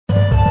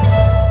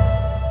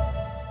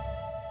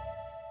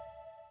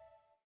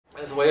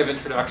As a way of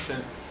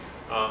introduction,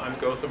 I'm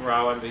Gotham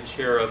Rao. I'm the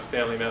chair of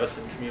Family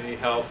Medicine Community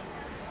Health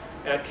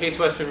at Case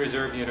Western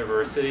Reserve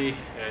University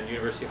and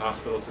University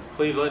Hospitals of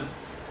Cleveland,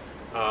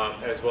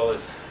 as well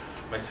as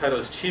my title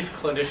is Chief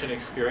Clinician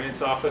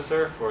Experience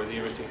Officer for the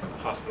University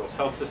Hospitals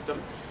Health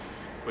System,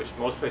 which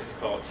most places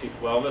call it Chief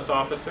Wellness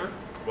Officer.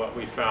 What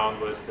we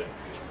found was that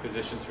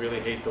physicians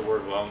really hate the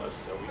word wellness,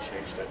 so we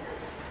changed it.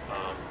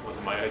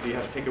 Wasn't my idea.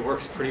 I think it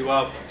works pretty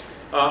well.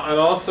 I'm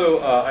also,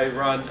 I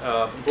run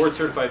board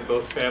certified in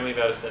both family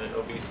medicine and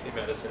obesity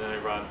medicine, and I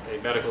run a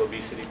medical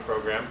obesity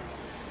program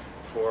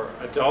for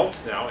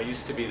adults now. I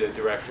used to be the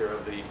director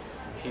of the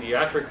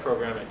pediatric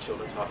program at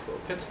Children's Hospital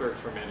of Pittsburgh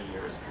for many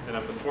years, and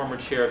I'm the former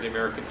chair of the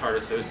American Heart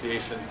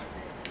Association's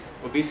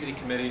Obesity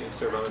Committee and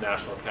serve on the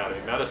National Academy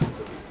of Medicine's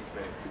Obesity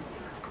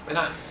Committee.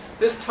 And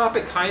this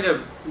topic kind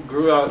of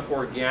grew out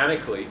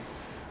organically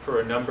for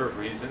a number of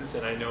reasons,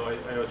 and I know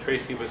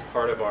Tracy was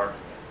part of our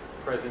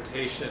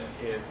presentation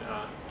in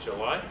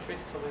July,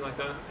 Tracy, something like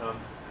that.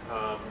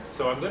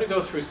 So I'm going to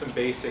go through some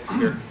basics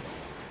here.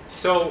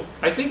 So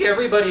I think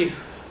everybody,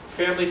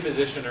 family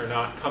physician or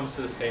not, comes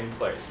to the same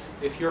place.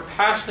 If you're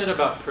passionate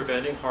about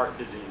preventing heart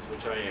disease,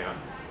 which I am,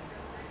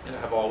 and I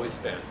have always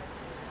been,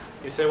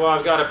 you say, well,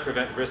 I've got to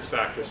prevent risk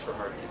factors for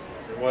heart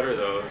disease. And what are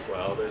those?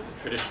 Well, the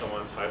traditional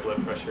ones: high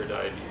blood pressure,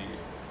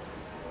 diabetes,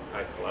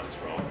 high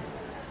cholesterol.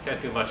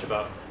 Can't do much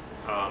about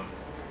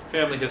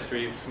family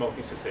history.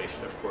 Smoking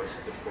cessation, of course,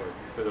 is important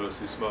for those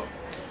who smoke.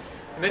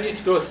 And then you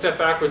go a step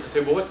backwards and say,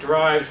 well, what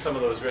drives some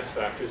of those risk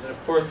factors? And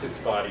of course, it's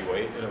body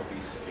weight and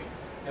obesity.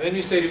 And then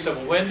you say to yourself,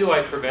 well, when do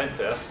I prevent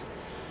this?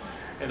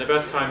 And the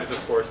best time is,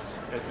 of course,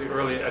 at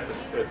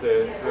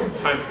the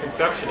time of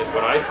conception is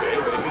what I say,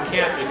 but if you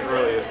can't as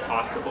early as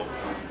possible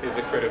is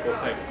a critical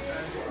thing.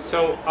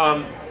 So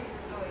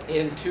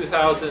in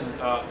 2000,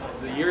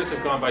 the years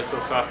have gone by so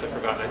fast I've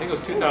forgotten. I think it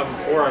was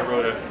 2004 I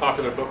wrote a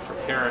popular book for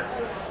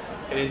parents.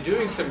 And in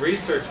doing some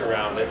research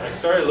around it, I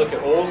started to look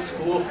at old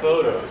school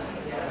photos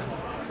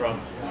from,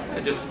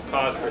 and just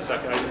pause for a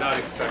second, I did not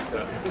expect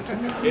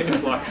an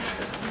influx.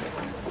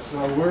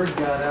 Well, word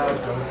got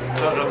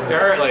out.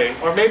 Apparently,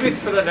 or maybe it's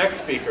for the next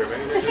speaker.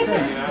 Maybe they're just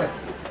hanging out.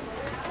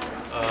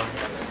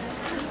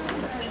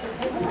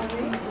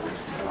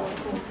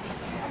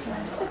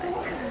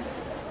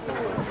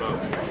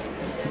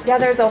 Yeah,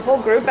 there's a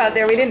whole group out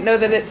there. We didn't know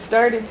that it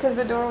started because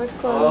the door was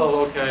closed.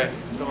 Oh, okay.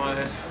 Go on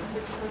in.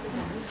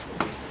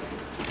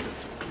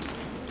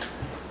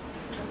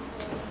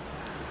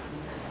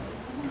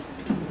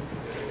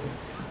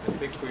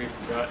 I think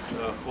we've got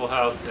a full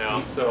house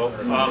now, so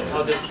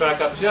I'll just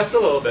back up just a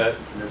little bit.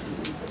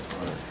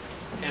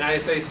 And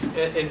as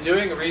in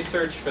doing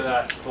research for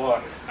that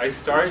book, I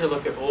started to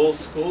look at old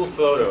school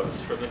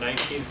photos from the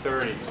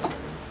 1930s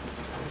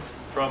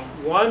from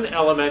one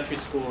elementary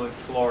school in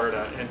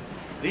Florida. And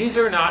these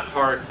are not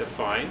hard to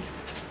find.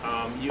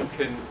 You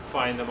can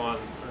find them on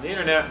the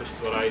internet, which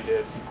is what I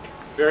did.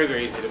 Very,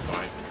 very easy to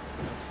find.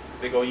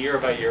 They go year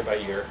by year by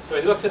year. So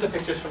I looked at the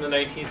pictures from the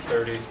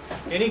 1930s.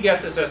 Any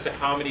guesses as to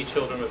how many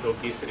children with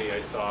obesity I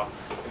saw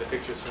in the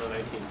pictures from the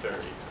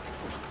 1930s?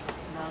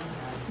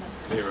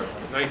 Zero.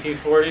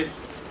 1940s?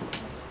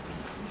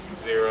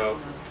 Zero.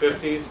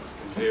 50s?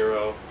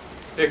 Zero.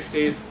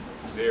 60s?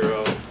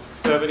 Zero.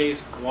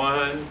 70s?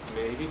 One,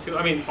 maybe two.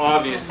 I mean,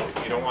 obviously,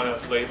 you don't want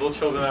to label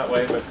children that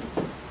way, but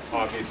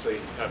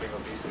obviously having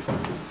obesity.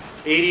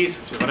 80s,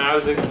 which is when I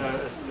was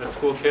a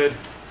school kid.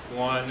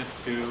 1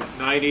 to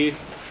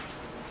 90s.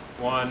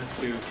 1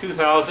 to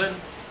 2000,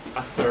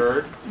 a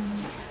third.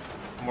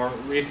 More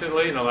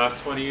recently, in the last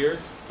 20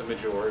 years, the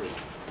majority.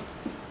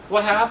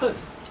 What happened?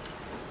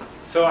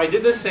 So I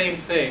did the same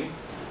thing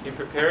in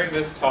preparing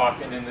this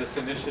talk and in this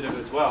initiative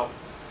as well.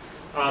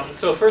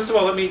 So first of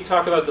all, let me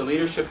talk about the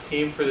leadership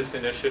team for this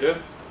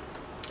initiative.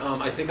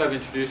 I think I've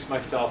introduced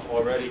myself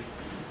already.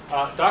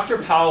 Dr.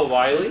 Powell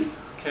Wiley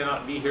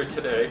cannot be here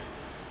today.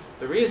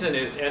 The reason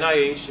is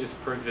NIH is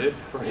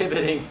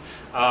prohibiting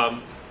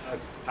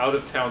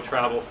out-of-town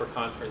travel for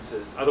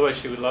conferences. Otherwise,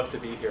 she would love to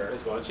be here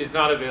as well. And she's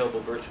not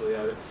available virtually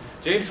either.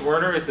 James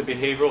Werner is the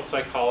behavioral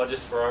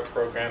psychologist for our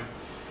program,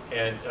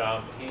 and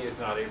he is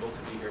not able to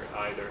be here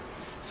either.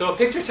 So a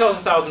picture tells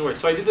 1,000 words.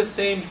 So I did the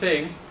same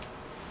thing,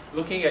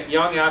 looking at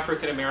young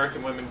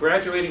African-American women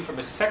graduating from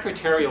a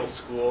secretarial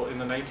school in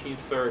the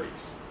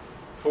 1930s,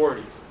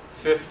 40s,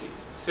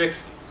 50s,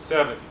 60s,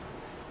 70s.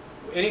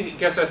 Any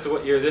guess as to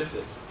what year this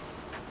is?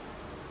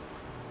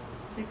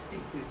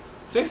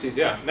 60s,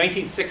 yeah.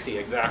 1960,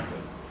 exactly.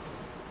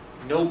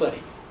 Nobody.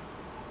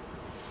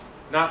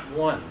 Not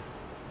one.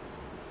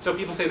 So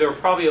people say there were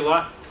probably a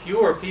lot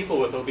fewer people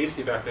with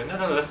obesity back then. No,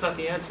 no, no, that's not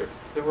the answer.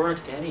 There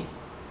weren't any.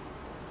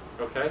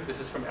 Okay? This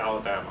is from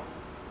Alabama.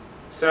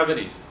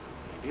 70s,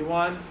 maybe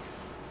one.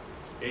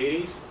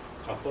 80s,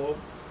 couple.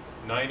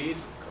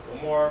 90s,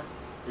 couple more.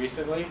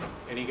 Recently,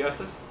 any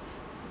guesses?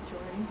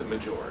 Majority. The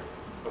majority.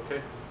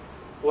 Okay?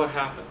 What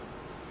happened?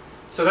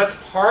 So that's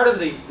part of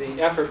the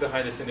effort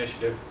behind this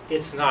initiative.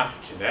 It's not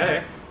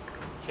genetic.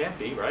 Can't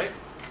be, right?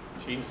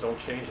 Genes don't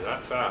change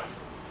that fast.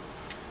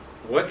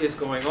 What is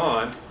going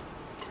on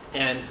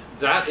And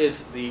that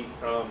is the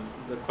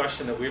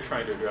question that we're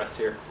trying to address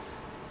here.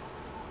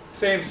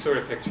 Same sort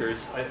of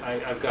pictures.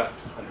 I've got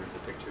hundreds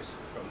of pictures,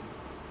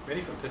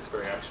 many from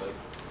Pittsburgh actually.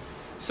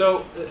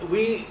 So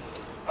we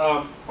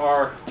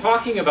are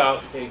talking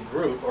about a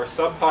group or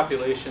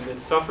subpopulation that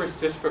suffers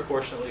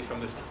disproportionately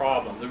from this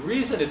problem. The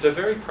reason is a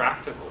very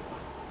practical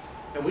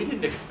one. And we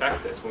didn't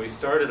expect this when we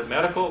started a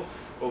medical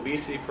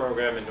obesity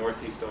program in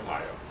Northeast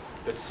Ohio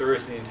that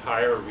serves the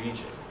entire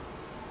region.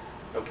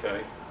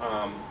 Okay,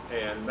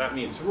 and that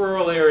means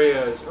rural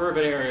areas,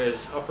 urban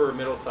areas, upper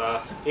middle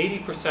class.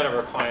 80% of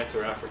our clients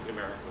are African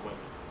American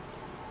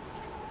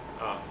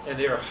women. And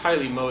they are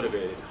highly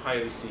motivated,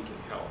 highly seeking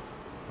help.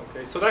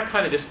 Okay, so that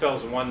kind of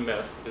dispels one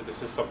myth that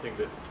this is something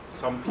that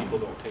some people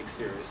don't take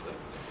seriously.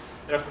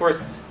 And of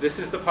course, this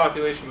is the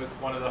population with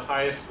one of the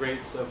highest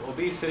rates of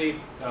obesity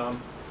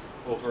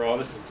overall.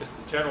 This is just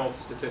a general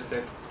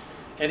statistic.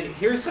 And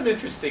here's some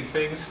interesting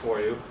things for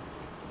you.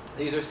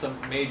 These are some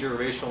major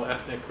racial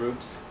ethnic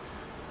groups.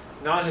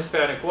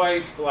 Non-Hispanic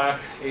white, black,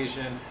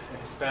 Asian,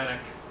 and Hispanic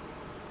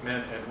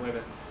men and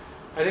women.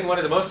 I think one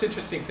of the most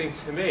interesting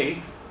things to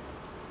me,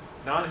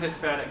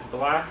 non-Hispanic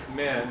black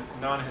men,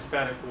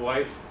 non-Hispanic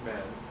white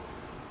men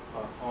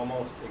are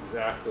almost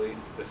exactly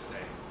the same.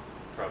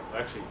 Probably,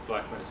 actually,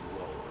 black men is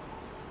lower.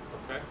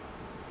 Okay?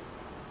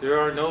 There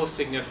are no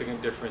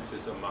significant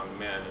differences among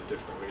men of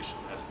different racial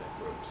and ethnic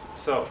groups.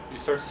 So you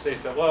start to say,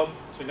 well,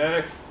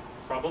 genetics,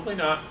 probably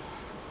not.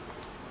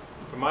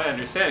 From my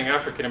understanding,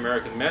 African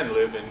American men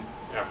live in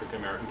African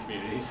American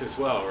communities as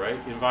well, right?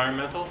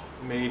 Environmental,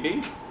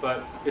 maybe,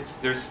 but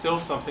there's still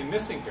something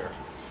missing here.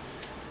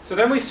 So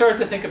then we start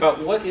to think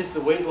about what is the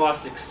weight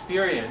loss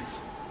experience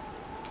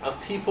of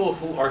people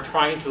who are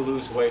trying to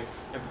lose weight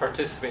and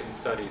participate in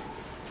studies.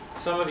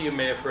 Some of you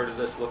may have heard of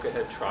this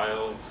look-ahead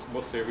trial. It's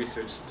mostly a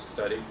research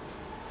study.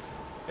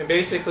 And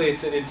basically,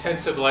 it's an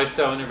intensive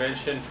lifestyle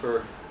intervention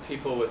for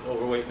people with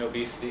overweight and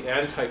obesity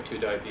and type 2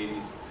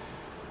 diabetes.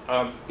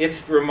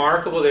 It's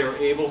remarkable they were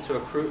able to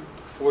recruit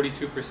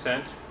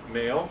 42%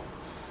 male.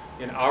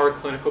 In our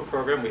clinical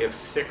program, we have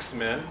 6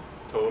 men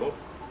total.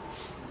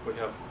 We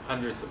have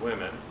hundreds of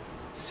women,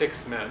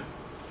 6 men.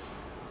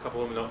 A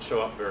couple of them don't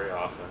show up very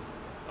often.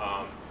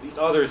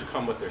 The others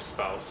come with their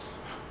spouse.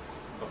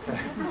 Okay,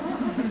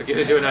 so it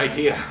gives you an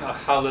idea of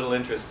how little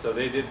interest. So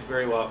they did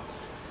very well.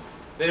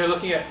 Then they're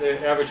looking at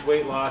the average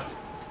weight loss.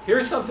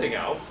 Here's something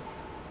else.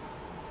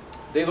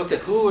 They looked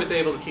at who was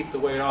able to keep the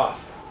weight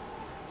off.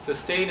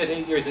 Sustained at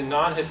 8 years in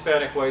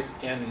non-Hispanic whites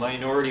and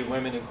minority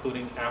women,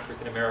 including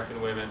African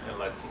American women and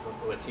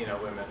Latina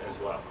women as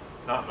well.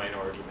 Not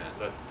minority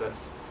men,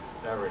 that's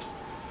average.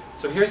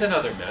 So here's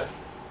another myth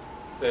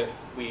that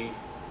we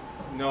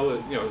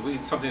know,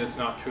 something that's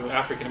not true.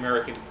 African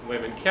American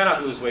women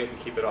cannot lose weight and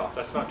keep it off.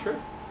 That's not true.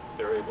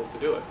 They're able to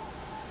do it.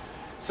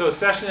 So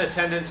session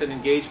attendance and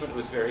engagement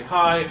was very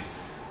high.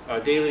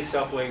 Daily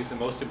self-weighing is the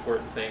most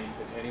important thing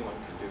that anyone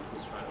can do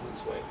who's trying to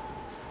lose weight.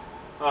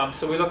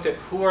 So we looked at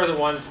who are the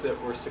ones that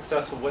were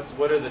successful,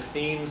 what are the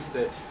themes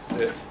that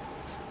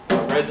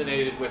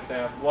resonated with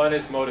them. One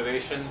is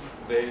motivation.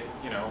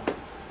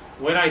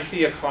 When I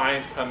see a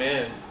client come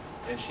in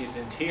and she's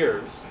in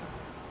tears,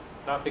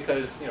 not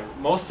because,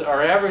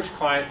 our average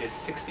client is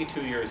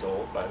 62 years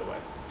old, by the way.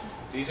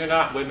 These are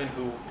not women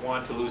who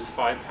want to lose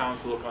 5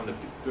 pounds to look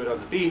good on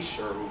the beach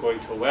or who are going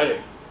to a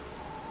wedding.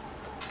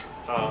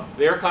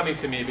 They're coming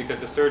to me because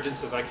the surgeon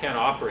says, I can't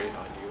operate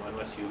on you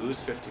unless you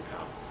lose 50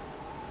 pounds.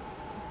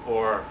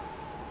 Or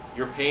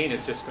your pain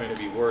is just going to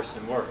be worse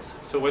and worse.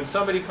 So when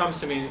somebody comes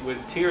to me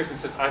with tears and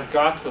says, I've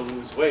got to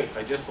lose weight,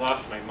 I just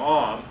lost my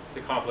mom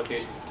to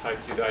complications of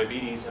type 2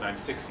 diabetes and I'm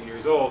 60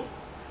 years old,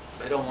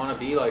 I don't want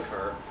to be like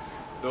her.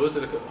 Those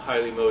are the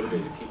highly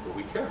motivated people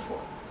we care for.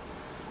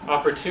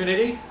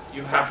 Opportunity,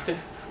 you have to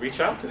reach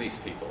out to these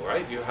people,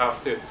 right? You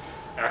have to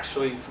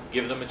actually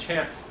give them a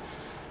chance.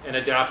 And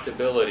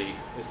adaptability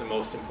is the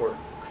most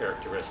important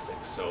characteristic.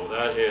 So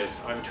that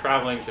is, I'm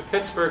traveling to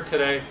Pittsburgh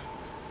today.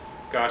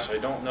 Gosh, I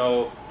don't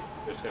know.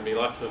 There's going to be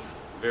lots of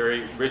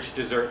very rich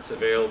desserts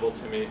available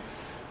to me.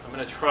 I'm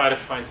going to try to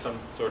find some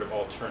sort of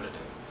alternative.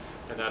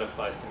 And that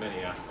applies to many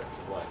aspects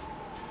of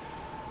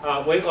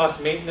life. Weight loss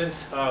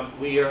maintenance,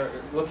 we are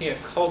looking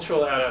at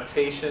cultural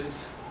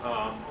adaptations,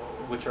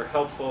 which are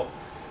helpful.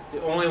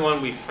 The only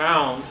one we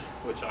found,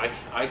 which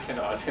I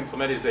cannot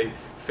implement, is a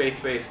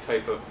faith-based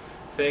type of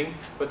thing,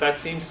 but that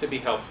seems to be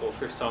helpful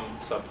for some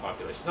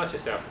subpopulation, not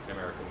just African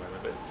American women,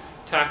 but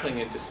tackling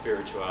into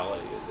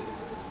spirituality is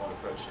one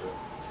approach to it.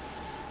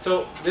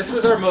 So this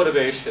was our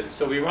motivation.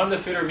 So we run the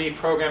Fit or Me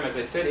program. As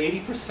I said,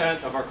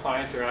 80% of our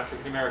clients are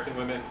African American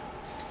women.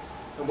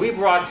 And we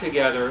brought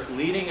together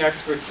leading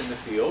experts in the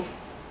field,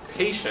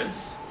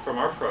 patients from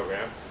our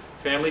program,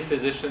 family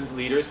physician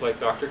leaders like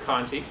Dr.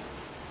 Conti,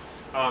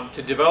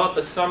 to develop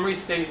a summary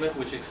statement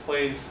which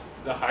explains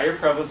the higher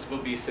prevalence of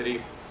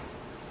obesity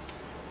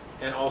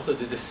and also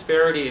the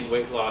disparity in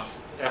weight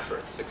loss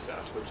efforts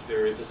success, which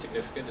there is a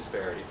significant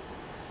disparity.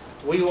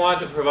 We want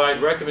to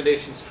provide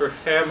recommendations for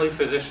family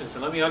physicians,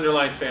 and let me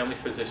underline family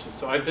physicians.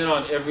 So I've been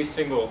on every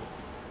single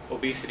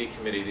obesity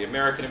committee, the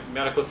American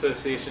Medical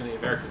Association, the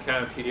American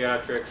Academy of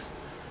Pediatrics,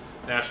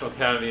 National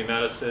Academy of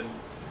Medicine,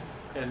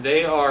 and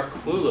they are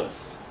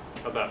clueless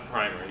about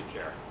primary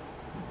care.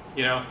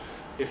 You know,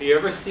 if you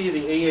ever see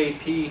the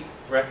AAP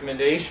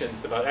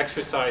recommendations about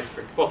exercise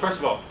for, well, first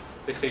of all,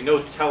 they say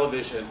no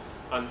television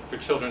for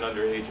children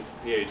under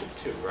the age of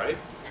 2, right?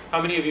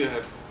 How many of you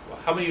have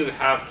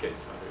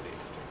kids under the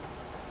age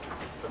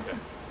of 2? Okay.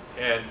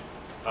 And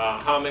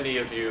how many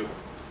of you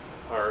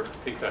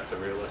think that's a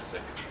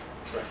realistic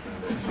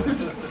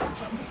recommendation?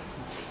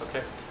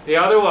 Okay. The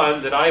other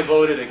one that I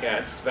voted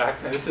against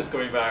back, this is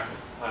going back,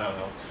 I don't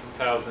know,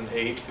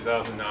 2008,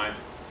 2009,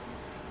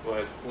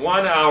 was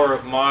 1 hour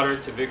of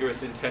moderate to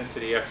vigorous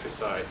intensity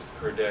exercise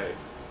per day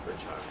for a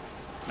child.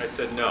 I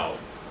said no.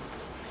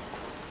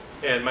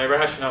 And my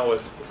rationale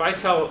was, if I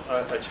tell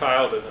a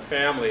child and a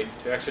family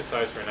to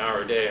exercise for an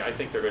hour a day, I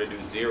think they're going to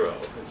do 0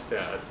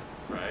 instead,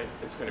 right?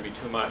 It's going to be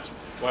too much.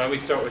 Why don't we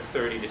start with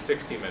 30 to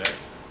 60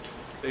 minutes?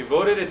 They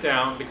voted it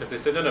down because they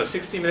said, no,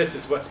 60 minutes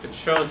is what's been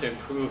shown to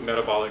improve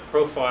metabolic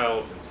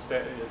profiles and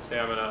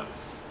stamina.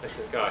 I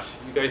said, gosh,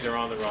 you guys are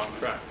on the wrong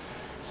track.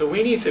 So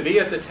we need to be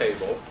at the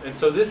table, and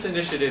so this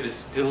initiative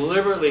is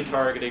deliberately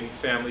targeting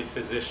family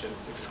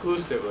physicians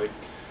exclusively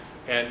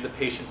and the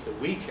patients that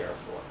we care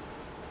for.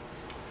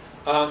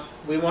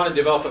 We want to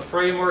develop a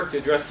framework to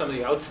address some of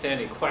the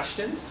outstanding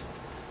questions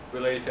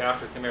related to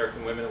African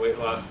American women and weight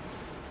loss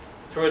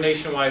through a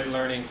nationwide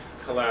learning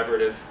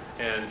collaborative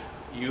and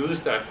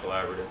use that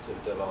collaborative to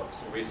develop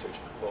some research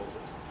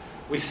proposals.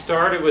 We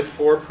started with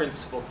 4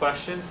 principal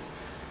questions.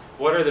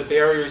 What are the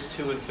barriers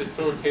to and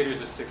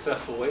facilitators of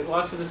successful weight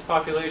loss in this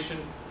population?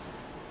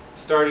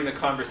 Starting the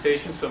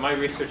conversation. So my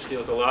research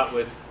deals a lot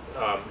with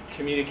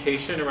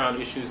communication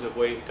around issues of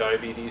weight,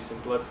 diabetes,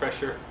 and blood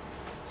pressure.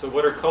 So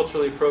what are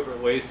culturally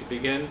appropriate ways to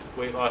begin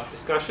weight loss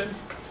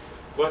discussions?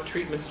 What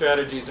treatment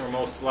strategies are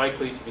most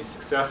likely to be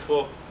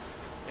successful?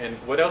 And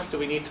what else do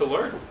we need to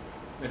learn?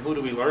 And who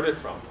do we learn it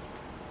from?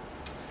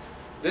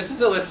 This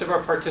is a list of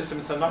our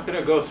participants. I'm not going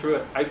to go through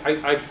it.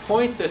 I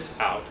point this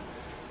out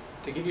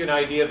to give you an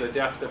idea of the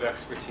depth of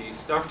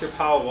expertise. Dr.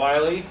 Powell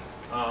Wiley,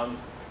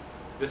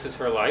 this is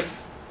her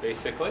life,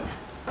 basically.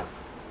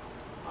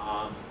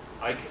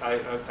 I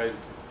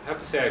have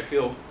to say I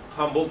feel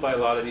humbled by a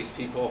lot of these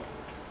people.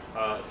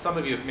 Some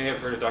of you may have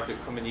heard of Dr.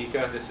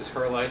 Kumanika. This is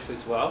her life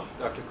as well.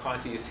 Dr.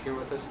 Conti is here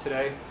with us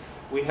today.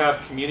 We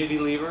have community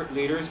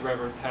leaders,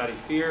 Reverend Patty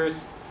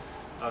Fears,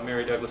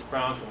 Mary Douglas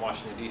Brown from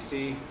Washington,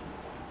 D.C.,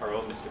 our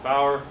own Mr.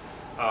 Bauer.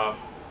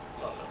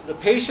 The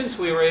patients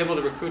we were able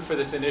to recruit for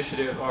this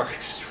initiative are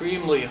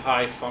extremely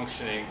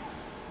high-functioning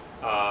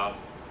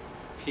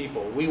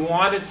people. We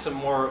wanted some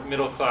more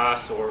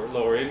middle-class or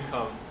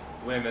lower-income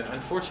women.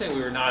 Unfortunately,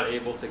 we were not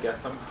able to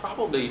get them.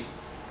 Probably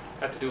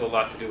had to do a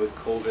lot to do with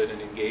COVID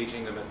and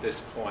engaging them at this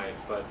point.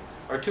 But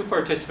our 2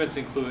 participants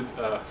include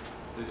a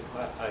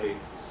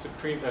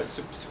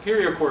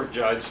Superior Court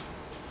judge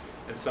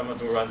and someone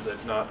who runs a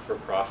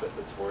not-for-profit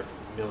that's worth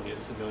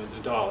millions and millions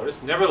of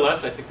dollars.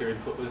 Nevertheless, I think their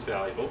input was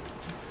valuable.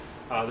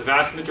 The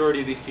vast majority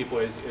of these people,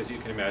 as you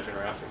can imagine,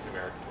 are African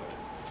American women.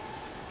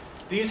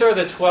 These are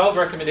the 12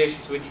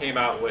 recommendations we came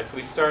out with.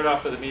 We started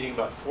off with a meeting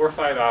about 4 or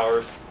 5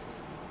 hours,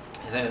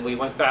 and then we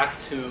went back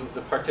to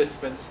the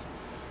participants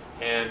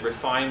and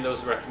refined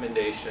those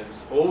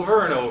recommendations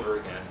over and over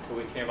again until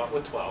we came up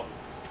with 12.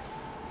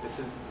 This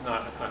is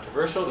not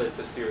controversial, that it's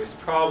a serious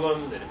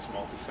problem, that it's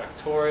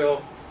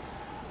multifactorial.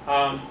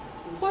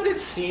 What it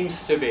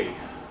seems to be,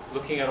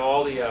 looking at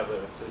all the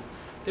evidence, is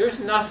there's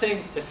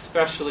nothing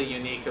especially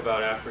unique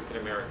about African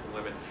American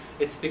women.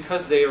 It's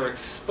because they are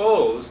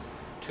exposed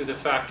to the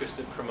factors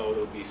that promote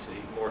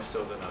obesity more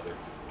so than other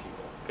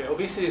people. Okay,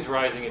 obesity is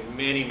rising in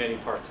many, many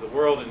parts of the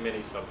world and many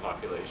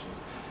subpopulations.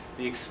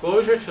 The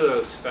exposure to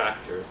those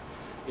factors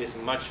is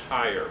much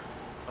higher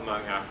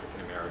among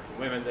African American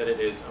women than it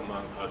is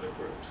among other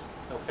groups.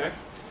 Okay?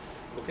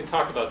 We can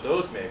talk about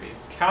those maybe.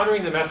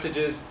 Countering the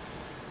messages,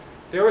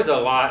 there was a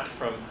lot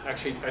from,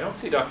 actually, I don't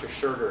see Dr.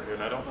 Scherger here,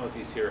 and I don't know if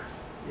he's here.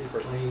 His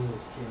plane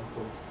was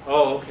canceled.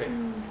 Oh, okay.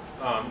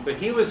 But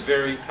he was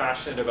very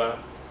passionate about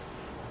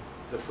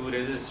the food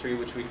industry,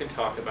 which we can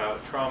talk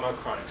about, trauma,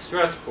 chronic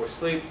stress, poor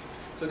sleep.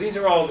 So these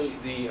are all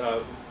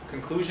the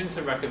conclusions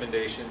and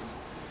recommendations.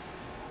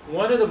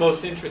 One of the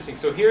most interesting,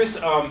 so here's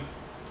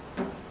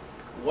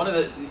one of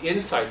the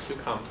insights we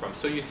come from.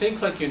 So you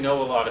think like you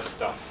know a lot of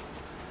stuff,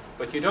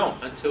 but you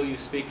don't until you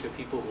speak to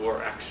people who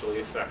are actually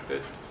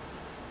affected.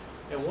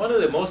 And one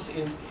of the most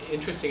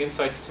interesting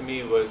insights to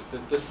me was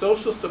that the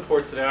social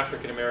supports that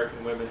African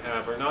American women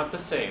have are not the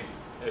same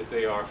as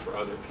they are for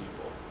other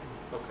people.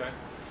 Okay?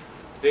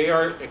 They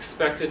are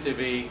expected to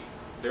be,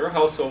 they're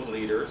household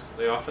leaders.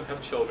 They often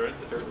have children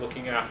that they're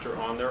looking after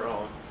on their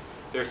own.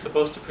 They're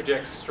supposed to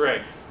project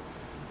strength.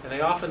 And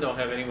they often don't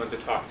have anyone to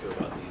talk to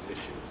about these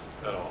issues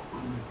at all.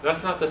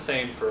 That's not the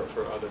same for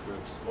other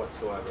groups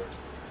whatsoever.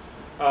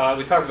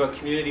 We talked about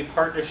community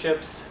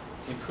partnerships,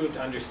 improved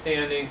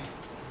understanding,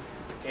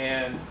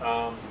 and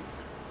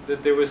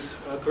that there was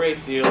a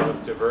great deal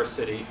of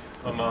diversity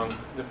among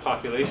the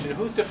population.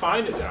 Who's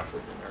defined as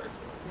African American?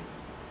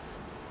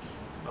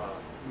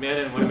 men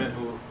and women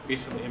who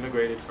recently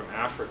immigrated from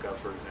Africa,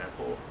 for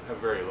example, have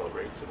very low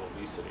rates of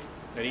obesity,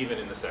 and even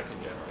in the second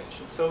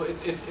generation. So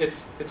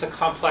it's a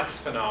complex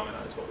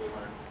phenomenon is what we learned.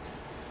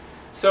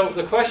 So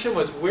the question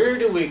was, where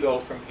do we go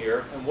from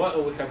here, and what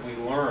have we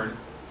learned,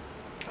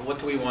 and what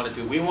do we want to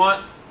do? We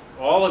want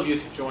all of you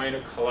to join a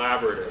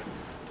collaborative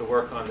to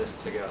work on this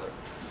together.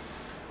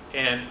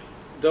 And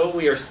though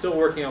we are still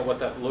working on what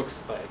that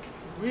looks like,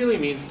 it really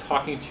means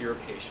talking to your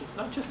patients,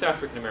 not just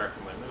African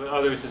American women, but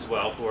others as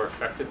well who are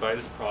affected by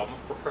this problem,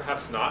 or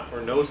perhaps not,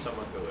 or know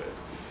someone who is,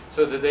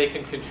 so that they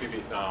can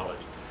contribute knowledge.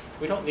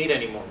 We don't need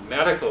any more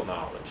medical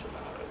knowledge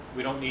about it.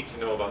 We don't need to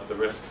know about the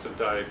risks of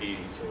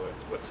diabetes or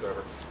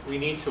whatsoever. We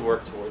need to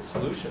work towards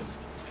solutions.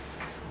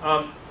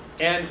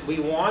 And we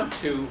want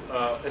to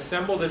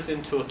assemble this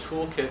into a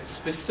toolkit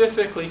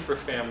specifically for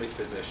family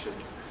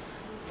physicians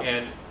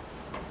and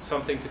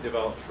something to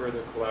develop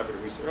further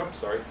collaborative research. Oh,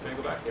 sorry, can I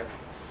go back? Yeah.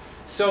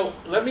 So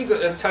let me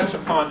touch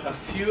upon a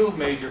few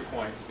major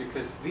points,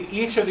 because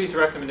each of these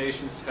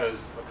recommendations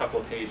has a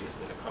couple of pages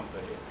that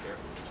accompany it here.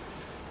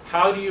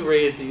 How do you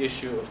raise the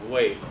issue of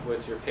weight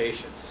with your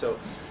patients? So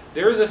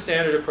there is a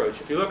standard approach.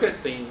 If you look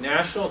at the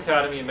National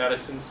Academy of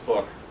Medicine's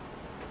book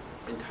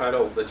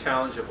entitled The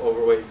Challenge of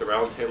Overweight, the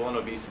Roundtable on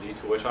Obesity,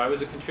 to which I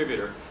was a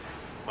contributor,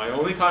 my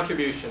only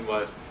contribution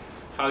was,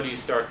 how do you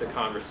start the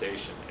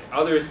conversation? And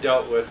others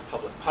dealt with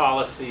public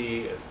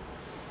policy,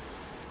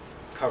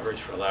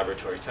 coverage for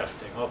laboratory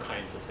testing, all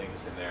kinds of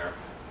things in there.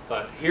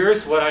 But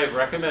here's what I've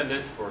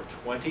recommended for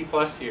 20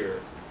 plus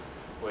years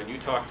when you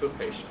talk to a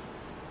patient.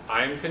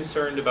 I'm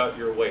concerned about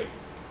your weight.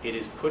 It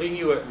is putting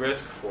you at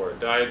risk for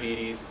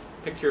diabetes,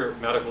 pick your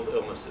medical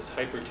illnesses,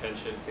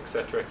 hypertension,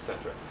 etc.,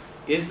 etc.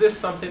 Is this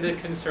something that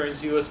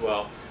concerns you as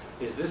well?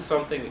 Is this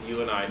something that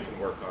you and I can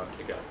work on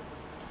together?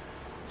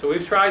 So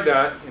we've tried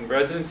that in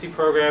residency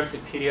programs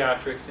in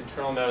pediatrics,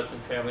 internal medicine,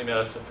 family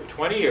medicine for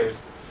 20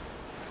 years.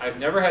 I've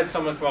never had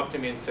someone come up to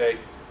me and say,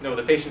 no,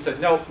 the patient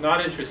said, no,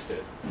 not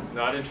interested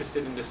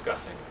in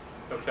discussing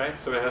it. Okay,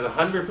 so it has a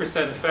 100%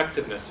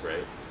 effectiveness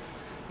rate.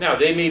 Now,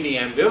 they may be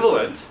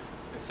ambivalent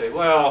and say,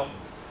 well,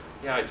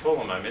 yeah, I told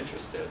them I'm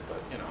interested,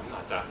 but I'm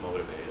not that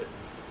motivated.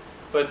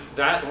 But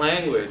that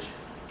language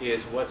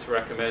is what's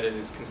recommended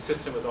and is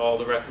consistent with all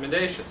the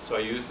recommendations. So I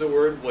use the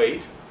word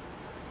weight.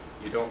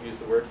 You don't use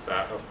the word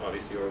fat,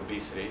 obviously, or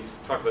obesity. You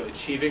talk about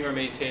achieving or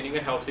maintaining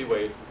a healthy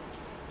weight.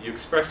 You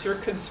express your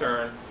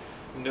concern.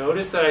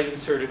 Notice that I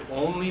inserted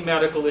only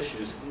medical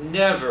issues.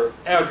 Never,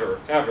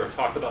 ever, ever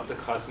talk about the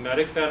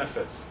cosmetic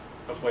benefits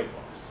of weight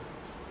loss.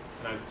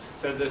 And I've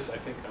said this, I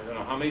think, I don't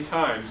know how many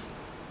times.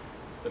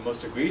 The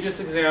most egregious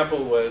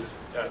example was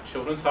at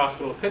Children's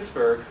Hospital of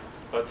Pittsburgh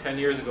about 10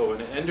 years ago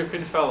when an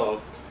endocrine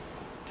fellow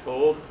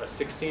told a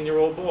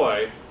 16-year-old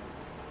boy,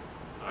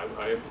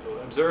 I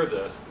observed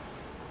this,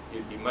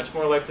 you'd be much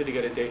more likely to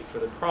get a date for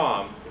the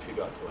prom if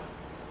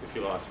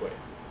you lost weight.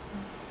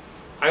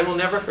 I will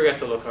never forget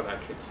the look on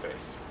that kid's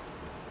face.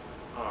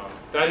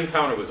 That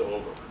encounter was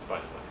over, by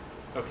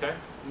the way. Okay?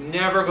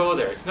 Never go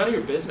there. It's none of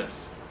your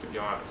business, to be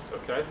honest.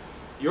 Okay?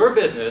 Your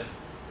business,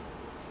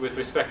 with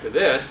respect to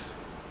this,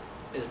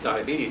 is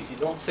diabetes. You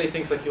don't say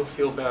things like you'll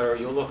feel better,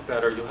 you'll look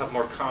better, you'll have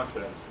more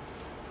confidence.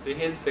 They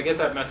get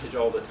that message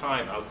all the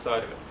time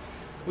outside of it.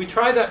 We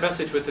tried that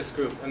message with this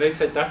group, and they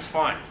said that's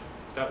fine.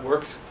 That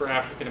works for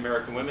African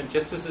American women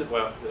just as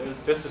well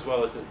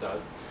as it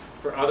does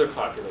for other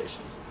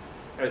populations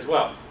as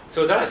well.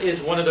 So that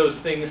is one of those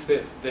things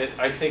that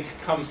I think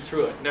comes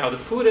through it. Now, the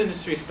food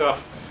industry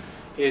stuff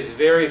is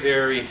very,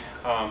 very,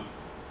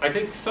 I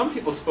think some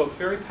people spoke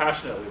very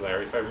passionately,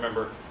 Larry, if I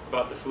remember,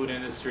 about the food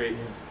industry.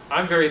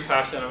 I'm very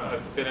passionate.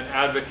 I've been an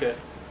advocate.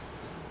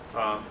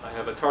 I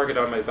have a target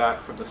on my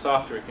back from the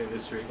soft drink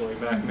industry going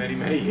back many,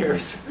 many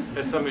years,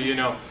 as some of you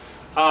know.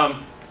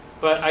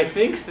 But I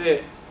think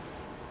that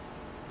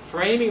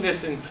framing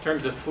this in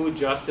terms of food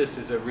justice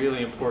is a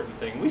really important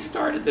thing. We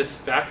started this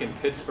back in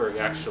Pittsburgh,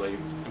 actually,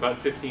 about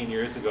 15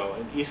 years ago,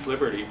 in East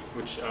Liberty,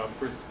 which,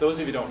 for those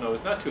of you who don't know,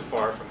 is not too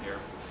far from here,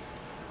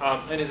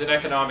 and is an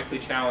economically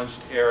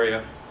challenged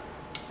area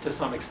to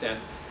some extent.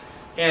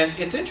 And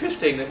it's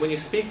interesting that when you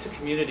speak to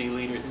community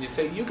leaders and you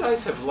say, you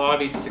guys have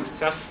lobbied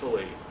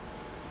successfully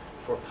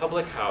for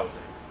public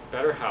housing,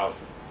 better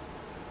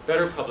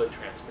public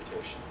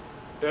transportation,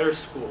 better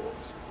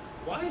schools.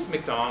 Why is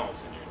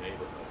McDonald's in your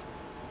neighborhood?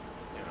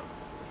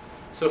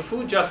 So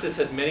food justice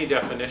has many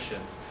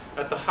definitions.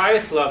 At the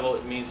highest level,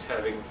 it means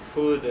having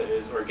food that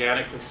is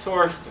organically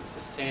sourced and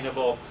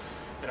sustainable,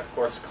 and of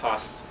course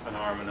costs an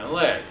arm and a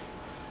leg.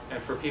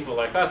 And for people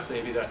like us,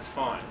 maybe that's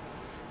fine.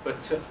 But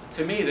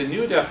to me, the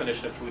new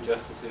definition of food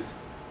justice is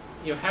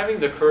having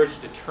the courage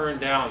to turn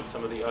down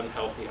some of the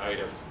unhealthy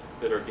items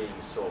that are being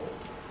sold.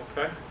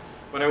 Okay?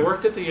 When I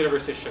worked at the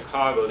University of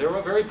Chicago, they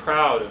were very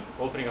proud of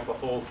opening up a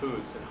Whole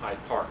Foods in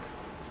Hyde Park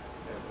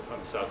on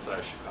the south side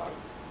of Chicago.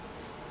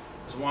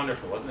 It was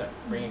wonderful, wasn't it?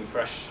 Bringing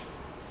fresh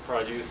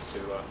produce to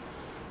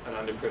an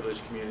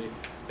underprivileged community.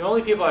 The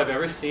only people I've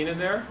ever seen in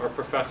there are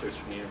professors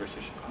from the University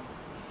of Chicago.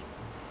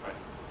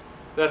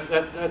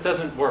 Right? That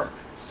doesn't work.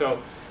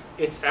 So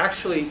it's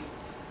actually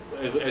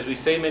as we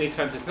say many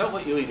times, it's not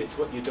what you eat, it's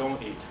what you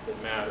don't eat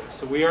that matters.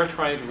 So we are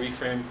trying to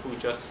reframe food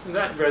justice, and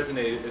that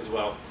resonated as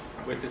well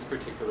with this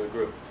particular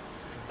group.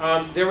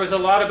 There was a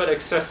lot about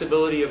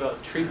accessibility,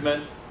 about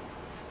treatment,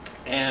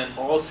 and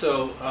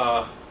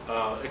also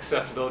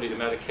accessibility to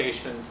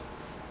medications.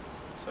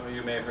 Some of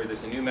you may have heard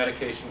there's a new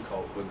medication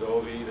called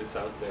Wegovy that's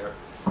out there,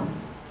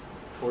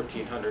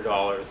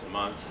 $1,400 a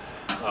month.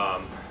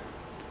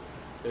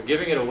 They're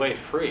giving it away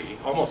free,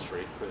 almost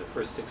free, for the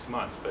first 6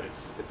 months, but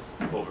it's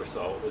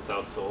oversold, it's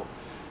outsold.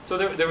 So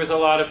there was a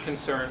lot of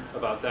concern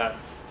about that.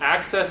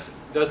 Access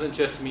doesn't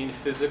just mean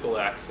physical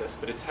access,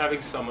 but it's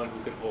having someone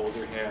who can hold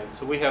your hand.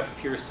 So we have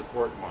peer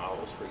support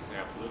models, for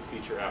example, that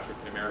feature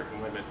African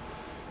American women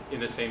in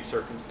the same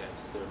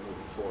circumstances that are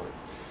moving forward.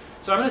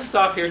 So I'm going to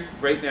stop here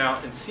right now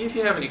and see if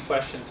you have any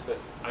questions, but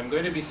I'm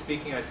going to be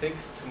speaking, I think,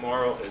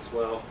 tomorrow as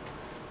well.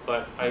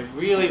 But I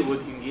really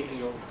would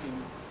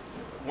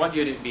want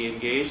you to be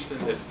engaged in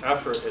this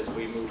effort as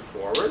we move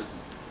forward,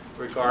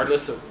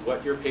 regardless of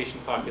what your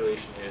patient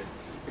population is,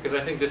 because I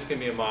think this can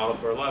be a model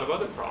for a lot of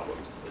other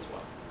problems as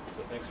well.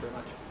 So thanks very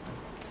much.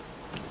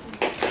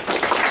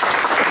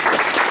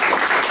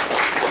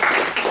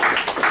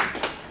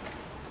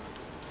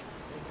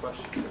 Any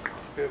questions or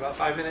comments? We have about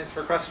 5 minutes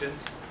for questions.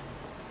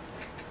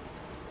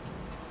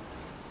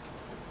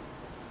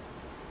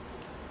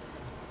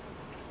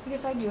 I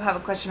guess I do have a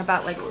question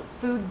about like Sure.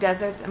 food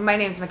deserts. My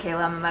name's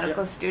Michaela. I'm a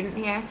medical Yeah. student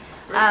here.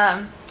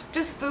 Great.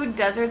 Just food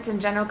deserts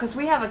in general, because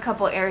we have a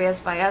couple areas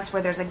by us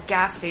where there's a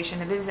gas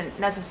station. It isn't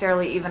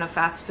necessarily even a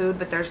fast food,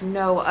 but there's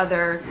no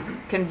other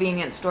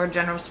convenience store,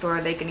 general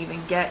store they can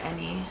even get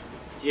any.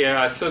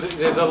 Yeah, so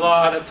there's a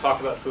lot of talk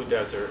about food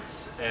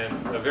deserts,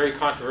 and a very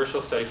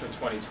controversial study from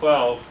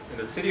 2012 in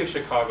the city of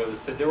Chicago that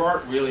said there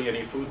aren't really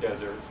any food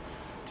deserts.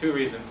 2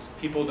 reasons.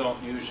 People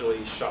don't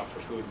usually shop for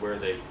food where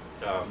they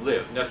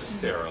live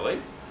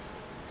necessarily,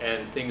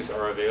 and things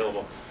are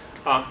available.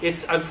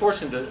 It's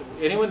unfortunate that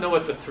anyone know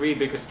what the 3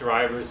 biggest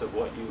drivers of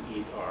what you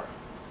eat are?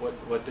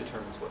 What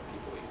determines what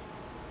people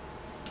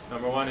eat?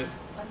 Number 1 is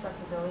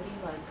Accessibility,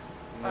 like,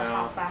 no. or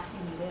how fast you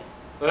need it.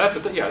 Well, that's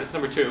a good, yeah. That's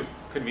number 2.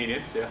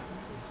 Convenience, yeah.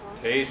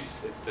 Taste.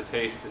 It's the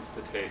taste. It's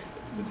the taste.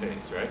 It's the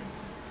taste, right?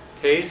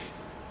 Taste,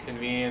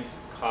 convenience,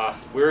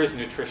 cost. Where is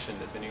nutrition?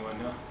 Does anyone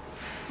know?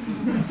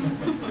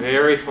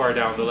 Very far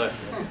down the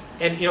list.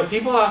 And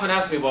people often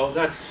ask me, well,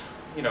 that's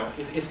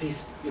if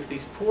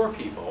these poor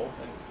people,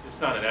 and it's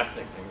not an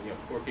ethnic thing,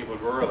 poor people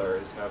in rural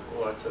areas have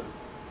lots of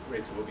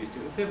rates of obesity.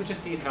 If they would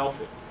just eat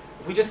healthy,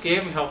 if we just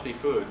gave them healthy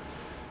food,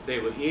 they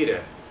would eat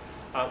it.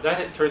 That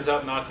it turns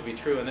out not to be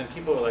true, and then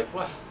people are like,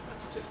 well,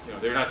 that's just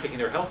they're not taking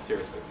their health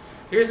seriously.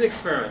 Here's an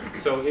experiment.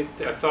 So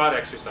a thought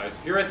exercise.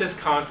 If you're at this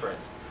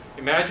conference,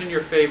 imagine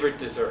your favorite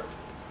dessert.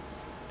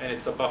 And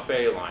it's a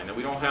buffet line. And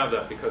we don't have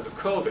that because of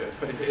COVID,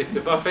 but it's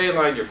a buffet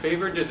line. Your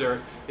favorite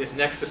dessert is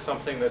next to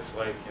something that's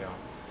like,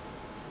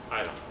 I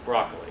don't know,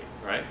 broccoli,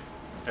 right?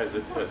 As a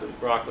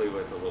broccoli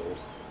with a little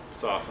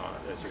sauce on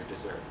it as your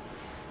dessert.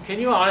 Can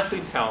you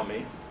honestly tell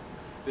me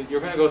that you're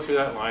going to go through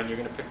that line, you're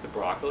going to pick the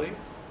broccoli?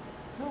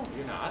 No,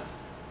 you're not.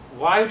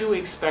 Why do we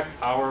expect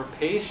our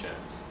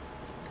patients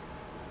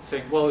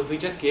saying, well, if we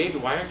just gave you,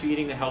 why aren't you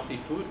eating the healthy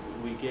food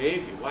we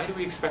gave you? Why do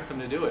we expect them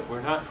to do it? We're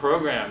not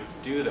programmed to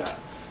do that.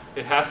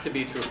 It has to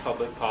be through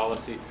public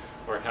policy,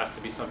 or it has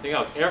to be something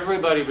else.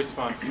 Everybody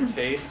responds to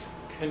taste,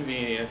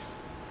 convenience.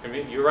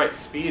 You're right,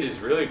 speed is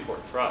really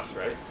important for us,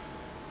 right?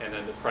 And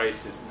then the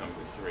price is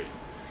number 3.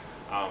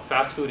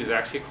 Fast food is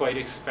actually quite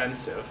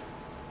expensive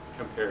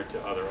compared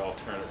to other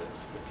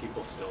alternatives, but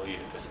people still eat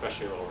it,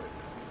 especially lower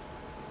income.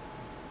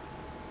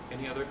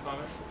 Any other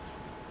comments?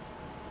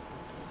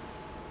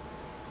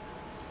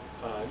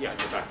 Yeah,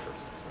 go back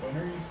first. When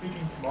are you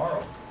speaking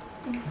tomorrow?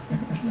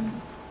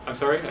 I'm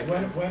sorry?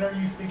 When are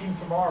you speaking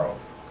tomorrow?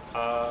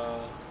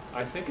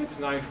 I think it's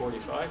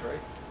 9:45,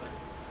 right?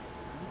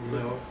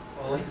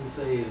 All I can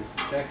say is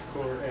check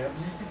core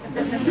abs.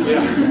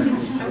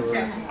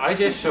 Yeah. I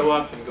just show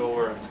up and go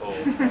where I'm told.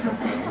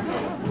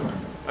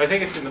 I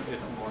think it's in the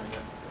morning.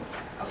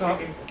 Yeah. So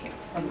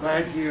I'm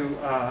glad you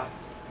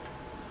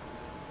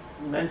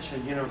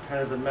mentioned,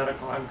 kind of the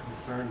medical. I'm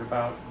concerned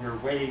about your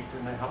weight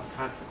and the health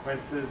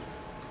consequences.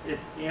 It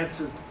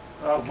answers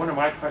one of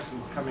my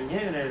questions coming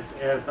in is,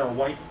 as a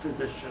white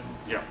physician,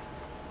 Yeah.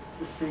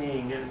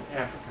 seeing an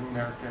African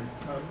American,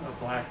 a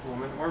black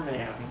woman or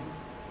man,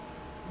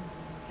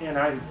 and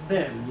I'm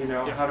thin,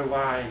 Yeah. how do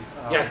I?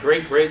 Yeah,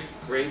 great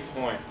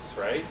points,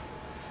 right?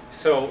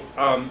 So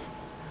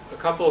a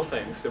couple of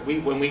things that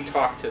when we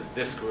talk to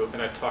this group,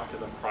 and I've talked to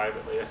them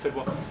privately, I said,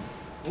 well,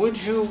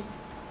 would you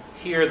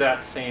hear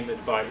that same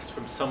advice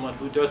from someone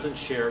who doesn't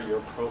share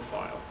your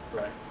profile,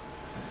 right?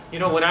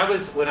 When I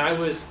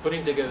was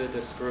putting together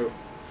this group,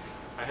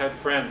 I had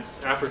friends,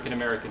 African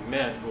American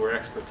men, who were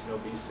experts in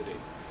obesity.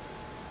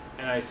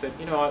 And I said,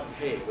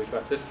 hey, we've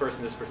got this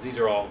person, these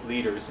are all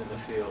leaders in the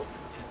field.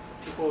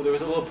 And there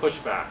was a little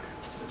pushback.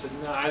 They said,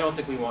 no, I don't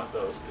think we want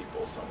those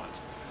people so much.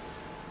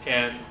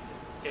 And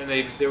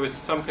there was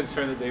some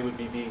concern that they would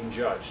be being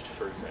judged,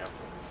 for example.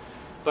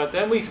 But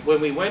then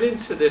when we went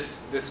into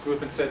this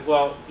group and said,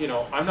 well, you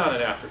know, I'm not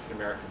an African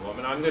American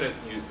woman, I'm going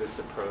to use this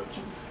approach.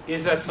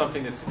 Is that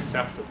something that's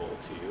acceptable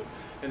to you?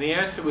 And the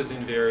answer was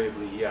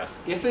invariably yes,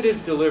 if it is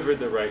delivered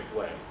the right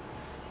way,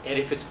 and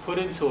if it's put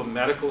into a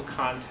medical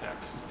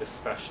context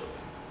especially.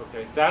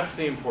 Okay, that's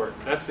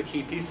the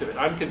key piece of it.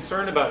 I'm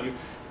concerned about you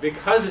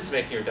because it's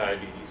making your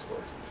diabetes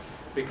worse,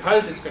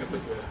 because it's going to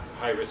put you at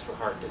high risk for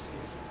heart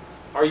disease.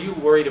 Are you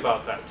worried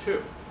about that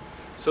too?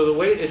 So the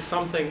weight is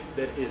something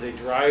that is a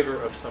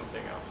driver of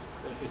something else.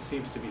 It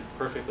seems to be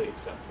perfectly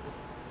acceptable.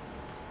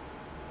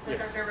 So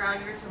Yes. Dr. Rao,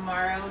 you're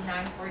tomorrow,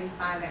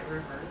 9:45 at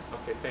Rivers.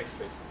 Okay, thanks,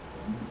 Tracy.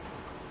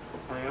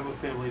 I am a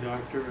family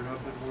doctor, and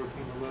I've been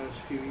working the last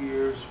few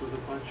years with a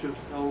bunch of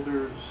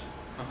elders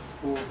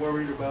who are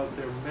worried about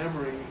their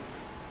memory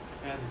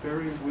and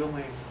very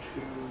willing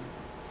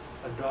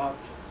to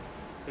adopt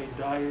a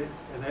diet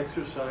and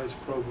exercise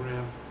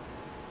program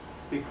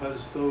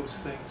because those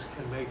things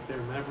can make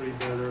their memory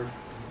better,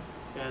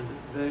 and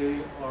they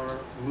are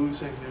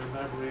losing their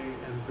memory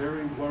and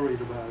very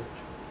worried about it.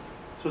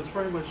 So it's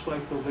very much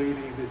like the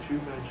lady that you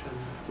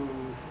mentioned who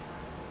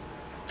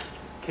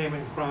came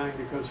in crying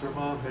because her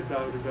mom had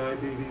died of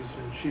diabetes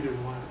and she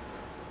didn't want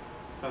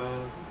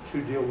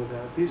to deal with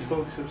that. These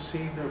folks have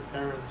seen their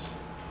parents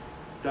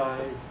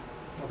die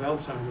of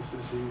Alzheimer's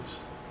disease,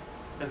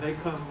 and they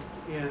come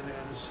in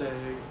and say,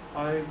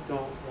 I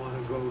don't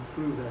want to go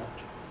through that.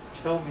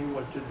 Tell me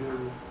what to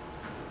do.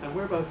 And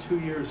we're about 2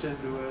 years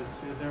into it,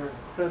 and they're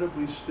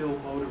incredibly still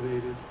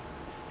motivated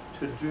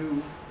to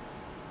do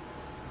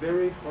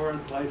very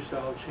hard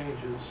lifestyle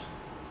changes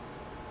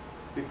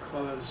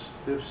because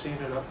they've seen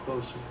it up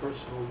close and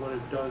personal, what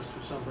it does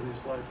to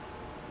somebody's life.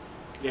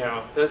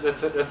 Yeah,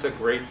 that's a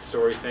great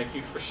story. Thank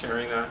you for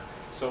sharing that.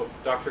 So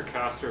Dr.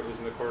 Castor, who's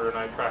in the corner, and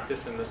I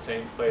practice in the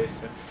same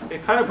place. And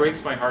it kind of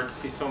breaks my heart to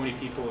see so many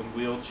people in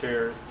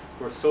wheelchairs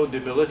who are so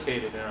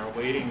debilitated in our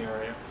waiting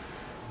area.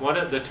 One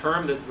of the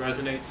term that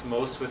resonates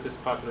most with this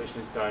population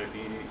is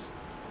diabetes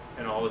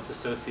and all its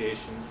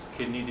associations: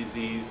 kidney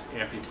disease,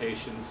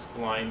 amputations,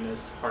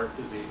 blindness, heart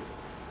disease.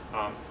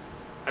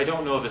 I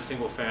don't know of a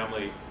single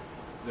family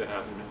that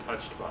hasn't been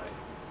touched by it.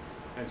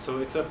 And so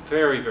it's a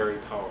very, very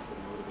powerful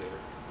motivator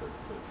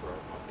for our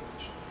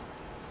population.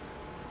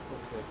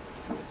 Okay,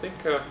 I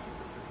think,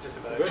 Just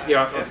about good. time.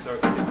 Yeah, I'm sorry.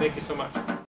 Thank you so much.